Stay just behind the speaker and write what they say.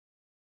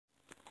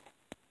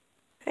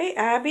Hey,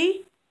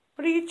 Abby,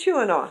 what are you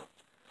chewing on?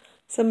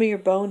 Some of your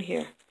bone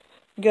here.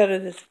 You got her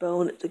this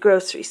bone at the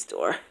grocery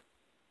store.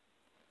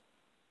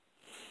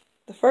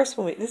 The first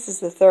one, this is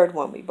the third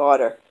one we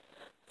bought her.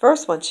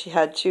 First one she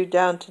had chewed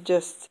down to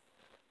just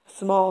a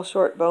small,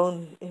 short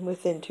bone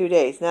within 2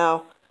 days.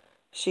 Now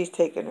she's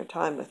taking her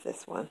time with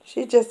this one.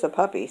 She's just a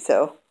puppy,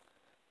 so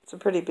it's a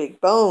pretty big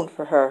bone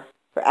for her,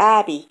 for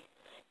Abby.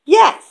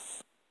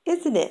 Yes,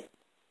 isn't it?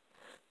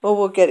 Well,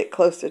 we'll get it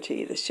closer to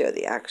you to show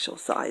the actual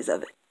size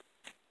of it.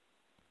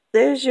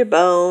 There's your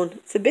bone.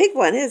 It's a big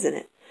one, isn't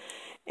it?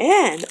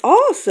 And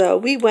also,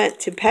 we went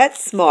to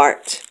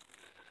PetSmart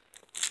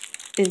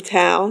in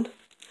town.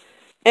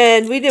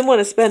 And we didn't want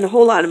to spend a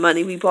whole lot of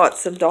money. We bought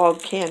some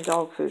canned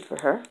dog food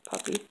for her,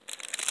 puppy.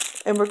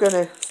 And we're going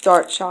to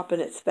start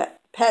shopping at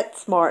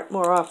PetSmart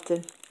more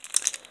often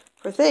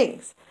for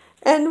things.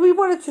 And we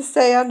wanted to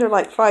stay under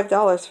like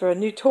 $5 for a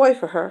new toy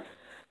for her.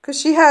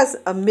 Because she has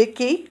a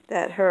Mickey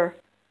that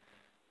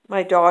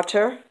my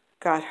daughter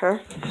got her.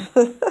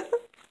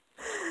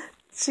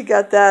 She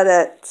got that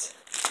at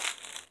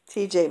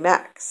TJ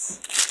Maxx.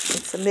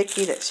 It's a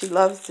Mickey that she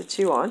loves to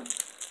chew on.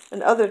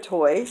 And other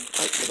toys,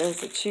 like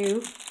there's a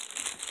chew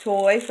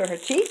toy for her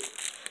teeth.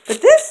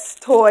 But this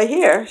toy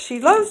here,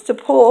 she loves to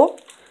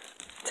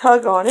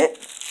tug on it.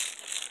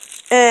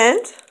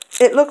 And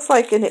it looks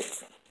like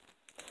it's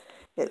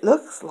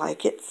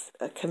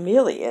a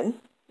chameleon.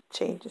 It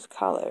changes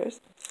colors.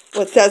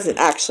 Well, it doesn't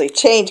actually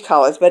change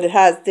colors, but it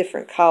has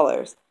different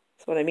colors.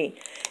 That's what I mean.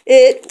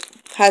 It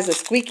has a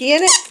squeaky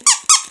in it.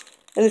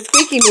 And the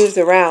squeaky moves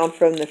around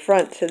from the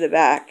front to the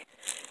back.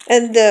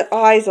 And the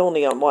eye's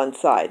only on one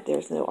side.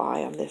 There's no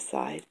eye on this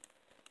side.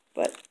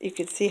 But you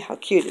can see how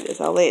cute it is.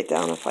 I'll lay it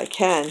down if I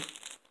can.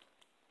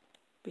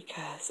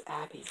 Because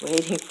Abby's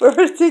waiting for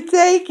her to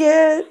take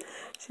it.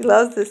 She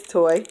loves this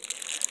toy.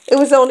 It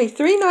was only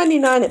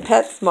 $3.99 at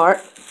PetSmart.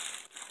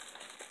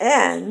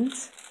 And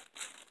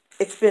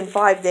it's been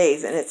 5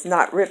 days and it's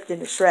not ripped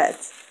into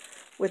shreds.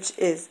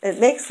 It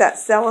makes that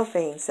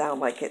cellophane sound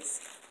like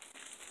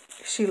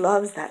she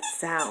loves that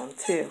sound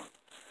too.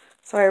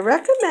 So I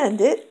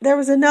recommend it. There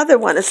was another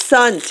one, a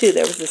sun too.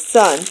 There was a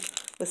sun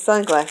with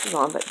sunglasses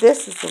on, but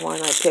this is the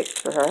one I picked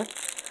for her.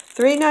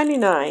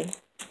 $3.99.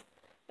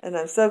 And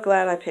I'm so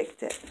glad I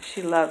picked it.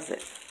 She loves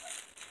it.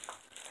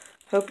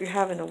 Hope you're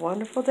having a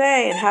wonderful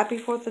day and happy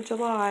 4th of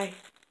July.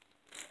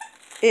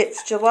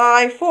 It's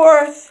July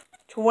 4th,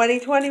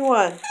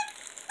 2021.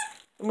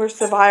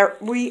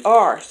 And we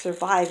are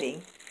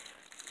surviving.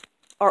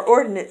 Our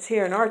ordinance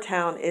here in our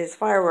town is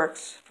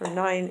fireworks from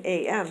 9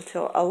 a.m.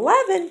 till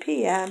 11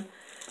 p.m.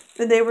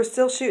 And they were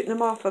still shooting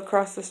them off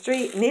across the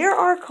street near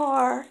our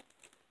car,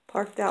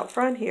 parked out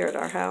front here at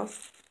our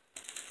house,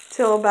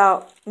 till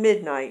about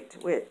midnight,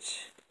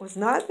 which was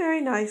not very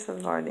nice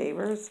of our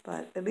neighbors,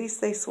 but at least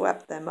they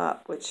swept them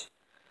up, which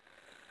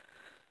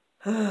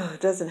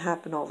doesn't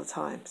happen all the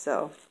time.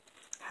 So,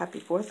 happy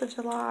 4th of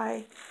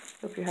July.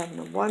 Hope you're having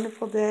a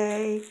wonderful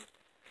day,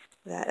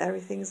 that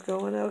everything's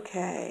going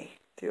okay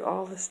through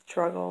all the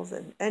struggles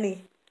and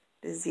any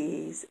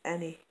disease,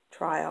 any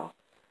trial,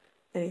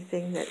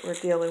 anything that we're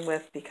dealing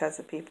with because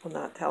of people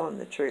not telling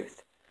the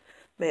truth.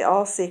 May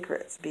all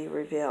secrets be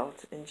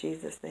revealed. In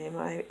Jesus' name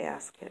I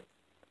ask it.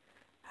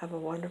 Have a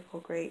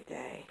wonderful, great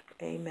day.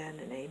 Amen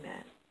and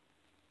amen.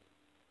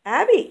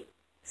 Abby,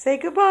 say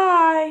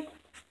goodbye.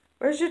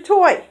 Where's your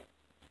toy?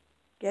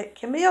 Get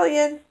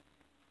chameleon.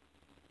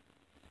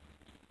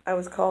 I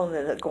was calling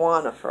it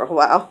iguana for a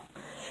while.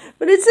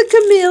 But it's a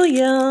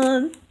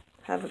chameleon.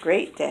 Have a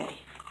great day.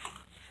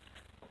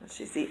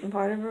 She's eating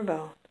part of her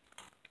bone.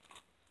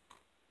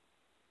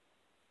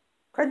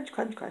 Crunch,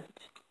 crunch, crunch.